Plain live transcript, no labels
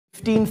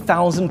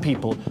15,000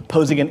 people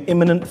posing an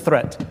imminent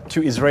threat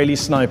to Israeli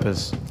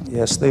snipers.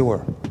 Yes, they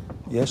were.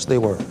 Yes,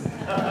 they were.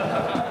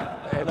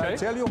 And I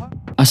tell you how.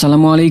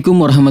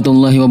 Assalamualaikum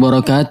warahmatullahi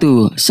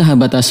wabarakatuh.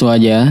 Sahabat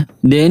Aswaja,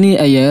 Danny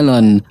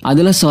Ayalon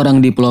adalah seorang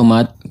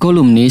diplomat,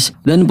 kolumnis,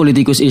 dan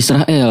politikus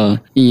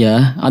Israel.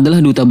 Ia adalah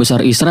duta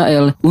besar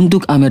Israel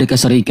untuk Amerika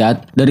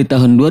Serikat dari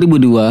tahun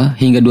 2002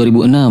 hingga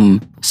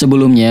 2006.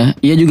 Sebelumnya,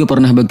 ia juga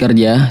pernah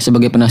bekerja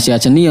sebagai penasihat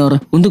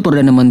senior untuk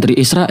Perdana Menteri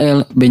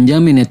Israel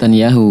Benjamin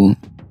Netanyahu.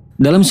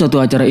 Dalam suatu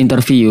acara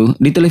interview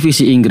di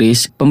televisi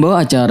Inggris,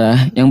 pembawa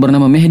acara yang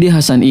bernama Mehdi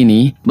Hasan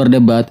ini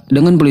berdebat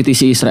dengan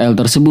politisi Israel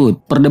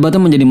tersebut.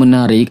 Perdebatan menjadi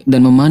menarik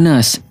dan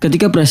memanas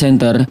ketika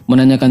presenter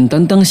menanyakan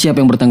tentang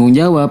siapa yang bertanggung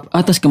jawab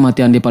atas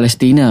kematian di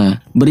Palestina.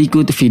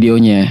 Berikut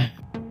videonya.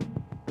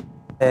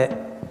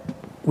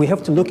 We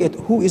have to look at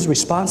who is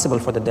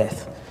responsible for the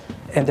death.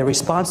 And the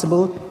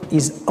responsible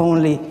is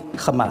only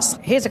Hamas.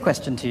 Here's a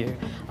question to you.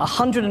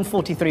 143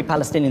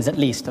 Palestinians at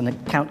least, and the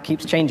count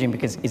keeps changing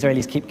because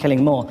Israelis keep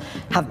killing more,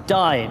 have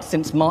died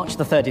since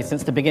March the 30th,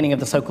 since the beginning of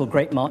the so-called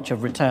Great March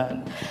of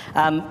Return.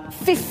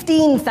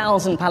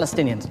 15,000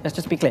 Palestinians, let's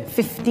just be clear,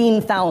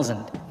 15,000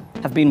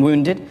 have been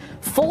wounded.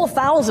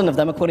 4,000 of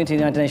them, according to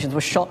the United Nations, were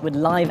shot with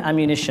live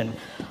ammunition.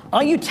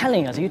 Are you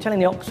telling us, are you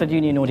telling the Oxford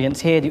Union audience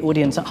here, the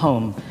audience at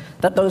home,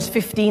 that those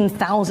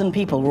 15,000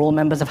 people were all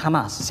members of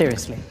Hamas?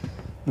 Seriously?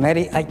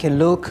 Mary, I can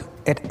look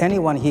at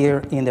anyone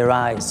here in their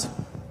eyes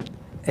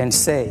and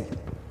say,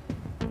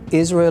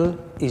 Israel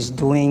is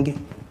doing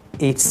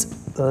its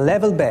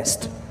level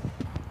best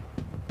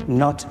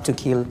not to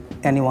kill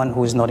anyone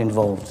who is not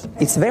involved.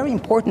 It's very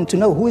important to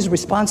know who is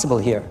responsible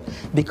here,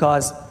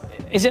 because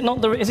Is it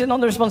not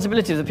the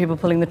responsibility of the people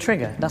pulling the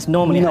trigger? That's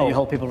normally how you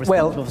hold people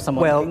responsible for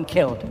someone being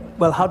killed.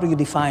 Well, how do you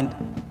define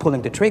pulling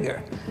the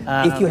trigger?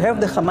 If you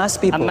have the Hamas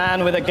people... A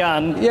man with a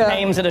gun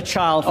aims at a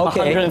child from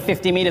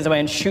 150 meters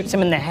away and shoots him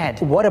in the head.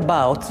 What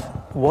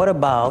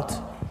about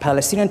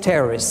Palestinian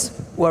terrorists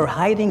who are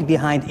hiding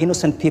behind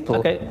innocent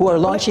people, who are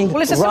launching rockets?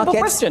 Well, it's a simple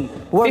question.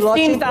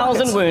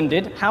 15,000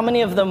 wounded. How many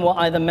of them were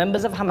either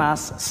members of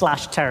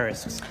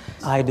Hamas/terrorists?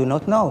 I do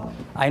not know.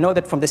 I know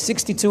that from the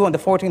 62 on the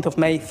 14th of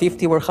May,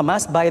 50 were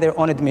Hamas by their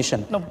own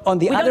admission. No,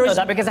 we don't know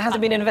that because there hasn't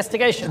been an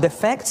investigation. The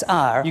facts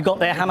are... You got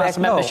their Hamas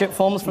membership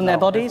forms from their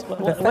bodies?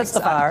 What's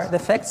the facts? The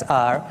facts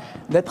are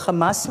that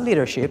Hamas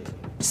leadership,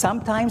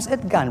 sometimes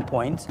at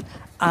gunpoint,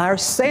 are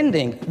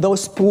sending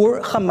those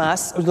poor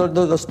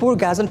those poor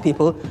Gazan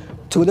people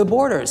to the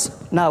borders.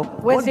 Now,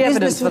 where's the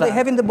evidence for that? They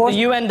have in the borders?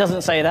 The UN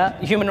doesn't say that.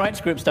 Human rights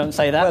groups don't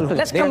say that. Well,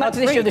 let's come back to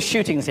the issue of the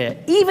shootings here.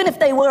 Even if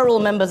they were all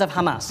members of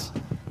Hamas,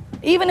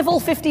 even if all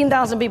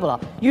 15,000 people are,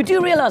 you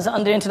do realize that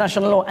under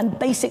international law and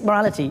basic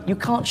morality, you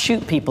can't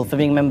shoot people for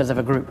being members of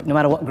a group, no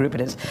matter what group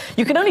it is.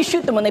 You can only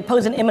shoot them when they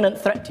pose an imminent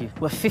threat to you.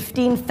 Were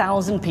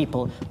 15,000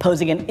 people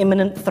posing an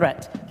imminent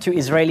threat to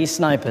Israeli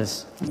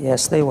snipers?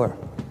 Yes, they were.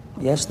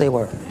 Yes, they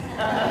were.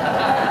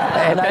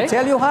 And I'll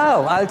tell you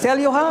how. I'll tell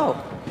you how.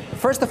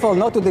 First of all,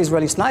 not to the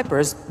Israeli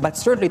snipers, but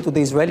certainly to the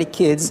Israeli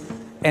kids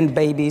and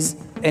babies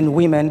and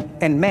women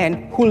and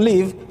men who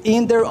live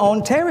in their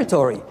own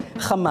territory.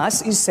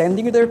 Hamas is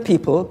sending their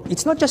people.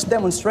 It's not just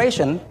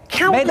demonstration.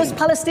 Countless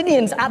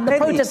Palestinians at the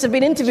protests have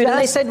been interviewed and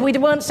they said we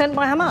weren't sent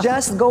by Hamas.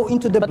 Just go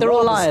into the But they're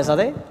all liars, are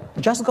they?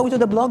 Just go into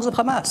the blogs of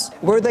Hamas,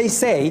 where they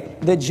say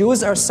the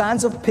Jews are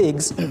sons of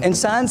pigs and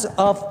sons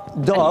of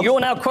dogs. And you're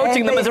now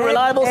quoting them as a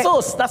reliable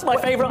source. That's my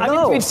favorite. I've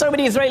interviewed so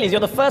many Israelis.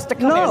 You're the first to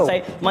come here and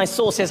say, my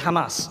source is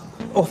Hamas.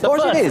 Of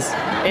course it is.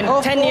 In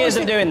 10 years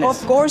of doing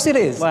this. Of course it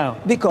is. Wow.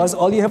 Because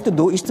all you have to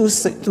do is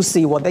to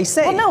see what they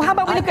say. Well, no, how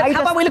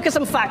about we look at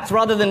some facts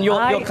rather than your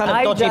kind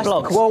of dodgy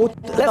blogs?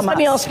 Let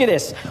me ask you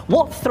this.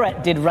 What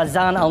threat did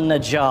Razan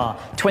al-Najjar,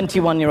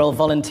 21-year-old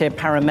volunteer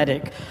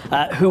paramedic,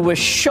 who was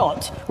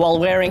shot while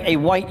wearing a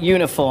white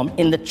uniform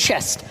in the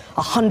chest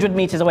 100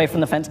 meters away from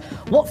the fence,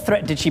 what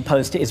threat did she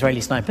pose to Israeli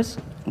snipers?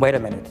 Wait a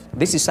minute.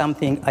 This is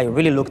something I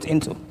really looked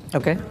into.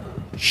 Okay.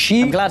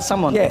 I'm glad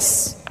someone...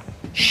 Yes.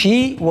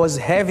 She was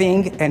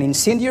having an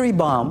incendiary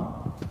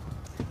bomb,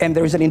 and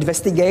there is an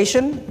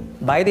investigation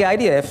by the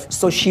IDF,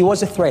 so she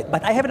was a threat.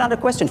 But I have another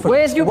question for you.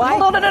 Where's your... Why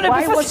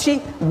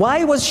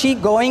was she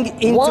going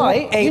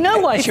into You know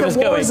why she was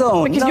going?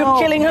 Zone? Because you're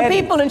killing her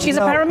people and she's a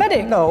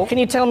paramedic. No. Can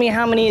you tell me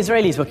how many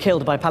Israelis were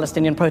killed by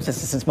Palestinian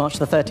protesters since March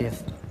the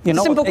 30th?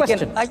 Simple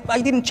question. I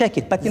didn't check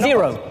it, but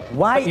Zero.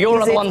 Why?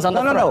 You're the ones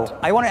under threat. No.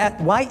 I want to ask,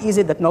 why is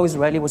it that no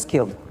Israeli was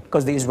killed?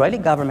 Because the Israeli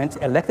government,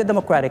 elected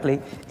democratically,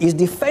 is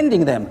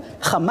defending them.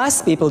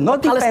 Hamas people,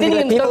 not defending the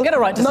people. Palestinians don't get a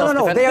right to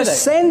self-defense, No, they are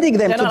sending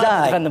them to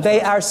die. They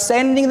are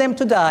sending them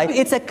to die.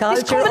 It's a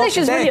culture of death.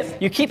 Really,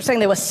 you keep saying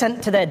they were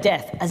sent to their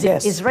death, as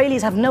if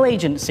Israelis have no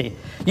agency.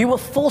 You were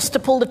forced to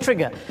pull the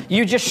trigger.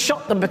 You just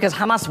shot them because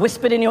Hamas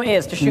whispered in your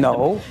ears to shoot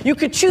them. You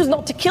could choose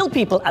not to kill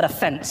people at a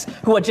fence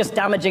who are just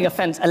damaging a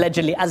fence,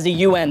 allegedly, as the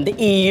UN, the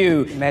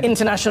EU,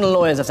 international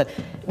lawyers have said.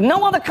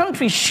 No other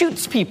country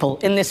shoots people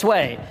in this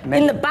way,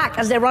 in the back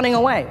as they're running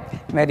away.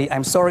 Mehdi,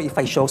 I'm sorry if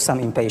I show some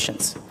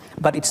impatience.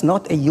 but it's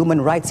not a human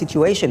rights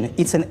situation.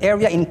 It's an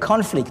area in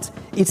conflict.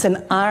 It's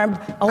an armed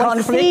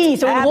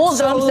conflict. So in war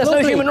zones, there's no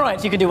human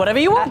rights. You can do whatever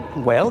you want.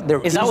 Well,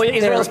 is that what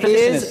Israel's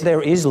position is?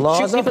 There is laws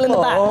shoot people of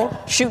law. in the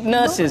back, shoot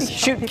nurses,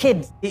 shoot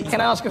kids.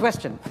 Can I ask a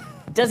question?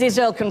 Does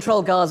Israel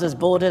control Gaza's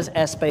borders,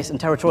 airspace, and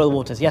territorial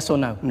waters? Yes or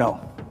no? No.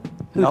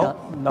 Who does?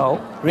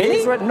 No. Really?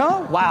 Israel,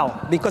 no.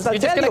 Wow. Because you're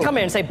just going to come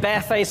here and say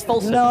barefaced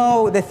falsehood.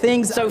 No, the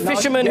things. So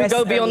fishermen who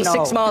go beyond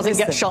 6 miles and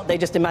get Listen. shot, they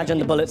just imagine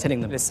the bullets hitting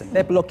them. Listen,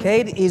 the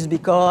blockade is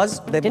because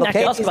Didn't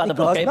actually ask about the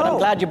blockade, but I'm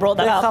glad you brought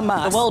that up.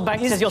 Hamas The World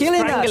Bank says you're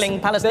strangling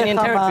Palestinian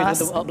territory with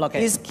the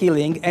blockade. Is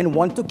killing and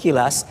want to kill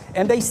us,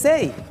 and they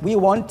say we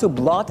want to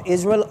blot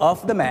Israel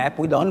off the map.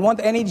 We don't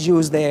want any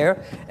Jews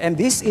there, and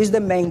this is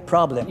the main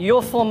problem.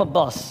 Your former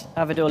boss,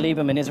 Avigdor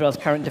Lieberman, Israel's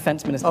current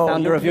defense minister,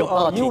 founder of your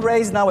party. You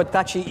raise now a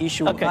touchy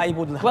issue. Okay. I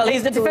would well,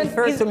 he's the defense.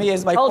 Refer to me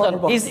as my former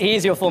boss.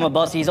 He's your former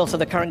boss. He's also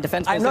the current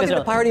defense minister. I'm not in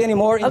the party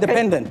anymore.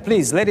 Independent.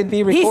 Please let it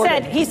be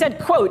recorded. He said,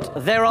 quote,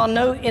 "There are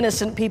no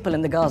innocent people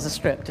in the Gaza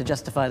Strip to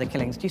justify the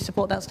killings." Do you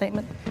support that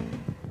statement?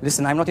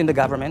 Listen, I'm not in the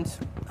government.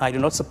 I do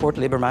not support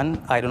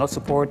Lieberman. I do not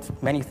support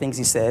many things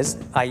he says.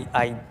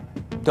 I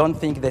don't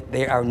think that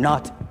there are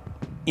not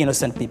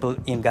innocent people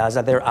in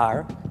Gaza. There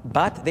are,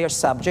 but they are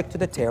subject to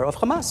the terror of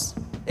Hamas.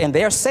 And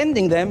they are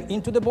sending them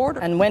into the border.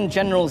 And when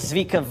General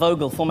Zvika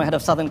Vogel, former head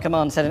of Southern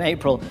Command, said in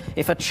April,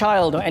 if a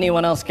child or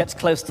anyone else gets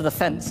close to the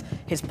fence,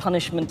 his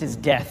punishment is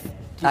death.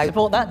 Do you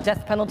support that?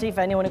 Death penalty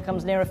for anyone who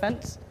comes near a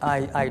fence?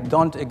 I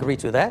don't agree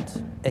to that,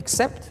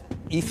 except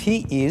if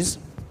he is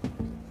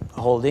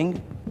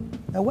holding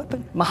a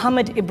weapon.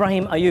 Mohammed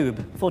Ibrahim Ayub,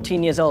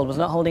 14 years old, was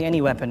not holding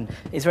any weapon.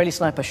 Israeli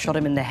sniper shot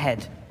him in the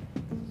head.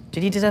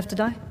 Did he deserve to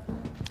die?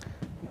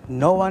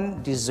 No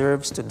one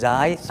deserves to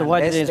die. So why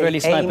did the Israeli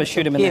sniper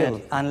shoot him in the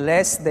head?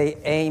 Unless they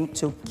aim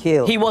to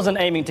kill. He wasn't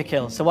aiming to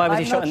kill. So why was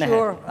he shot in the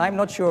head? I'm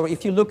not sure.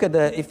 If you look at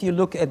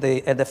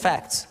the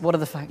facts. What are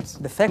the facts?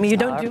 The facts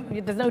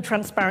there's no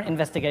transparent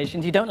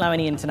investigations. You don't allow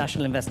any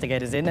international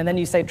investigators in, and then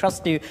you say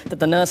trust you that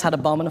the nurse had a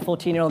bomb and a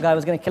 14-year-old guy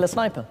was going to kill a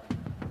sniper.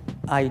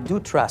 I do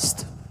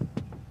trust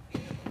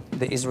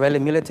the Israeli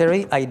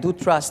military. I do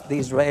trust the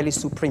Israeli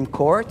Supreme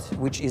Court,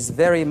 which is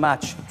very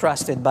much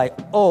trusted by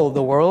all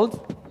the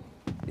world.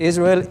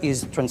 Israel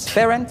is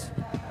transparent.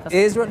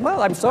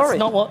 Well, I'm sorry. That's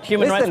not what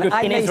human rights groups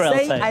in Israel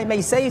say. I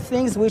may say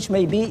things which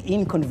may be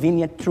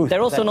inconvenient truth.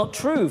 They're also not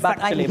true, but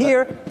factually. I'm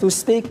here to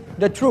speak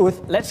the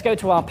truth. Let's go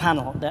to our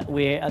panel that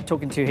we're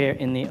talking to here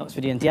in the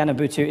Oxfordian. Diana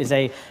Boutou is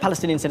a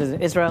Palestinian citizen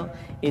of Israel,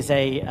 is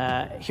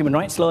a human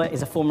rights lawyer,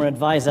 is a former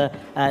advisor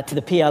to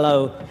the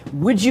PLO.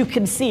 Would you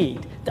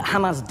concede that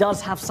Hamas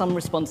does have some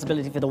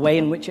responsibility for the way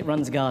in which it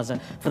runs Gaza,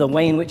 for the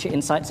way in which it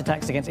incites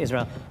attacks against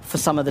Israel, for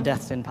some of the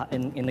deaths in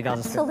the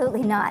Gaza Strip?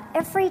 Absolutely not.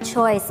 Every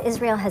choice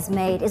Israel has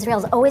made,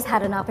 Israel's always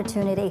had an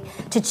opportunity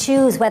to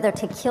choose whether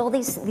to kill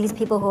these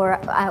people who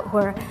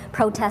are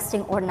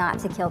protesting or not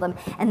to kill them,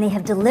 and they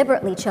have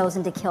deliberately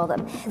chosen to kill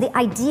them. The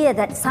idea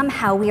that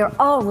somehow we are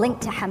all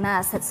linked to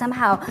Hamas, that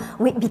somehow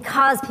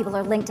because people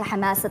are linked to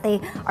Hamas, that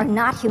they are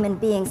not human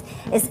beings,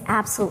 is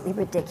absolutely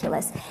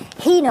ridiculous.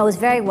 He knows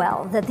very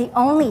well that the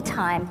only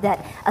time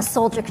that a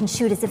soldier can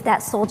shoot is if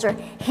that soldier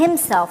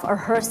himself or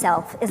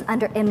herself is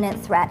under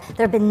imminent threat.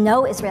 There have been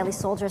no Israeli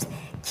soldiers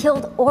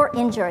killed or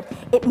injured.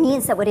 It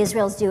means that what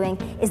Israel's doing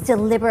is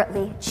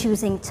deliberately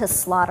choosing to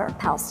slaughter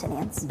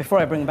Palestinians. Before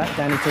I bring back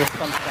Danny to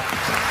respond to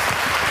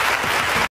that,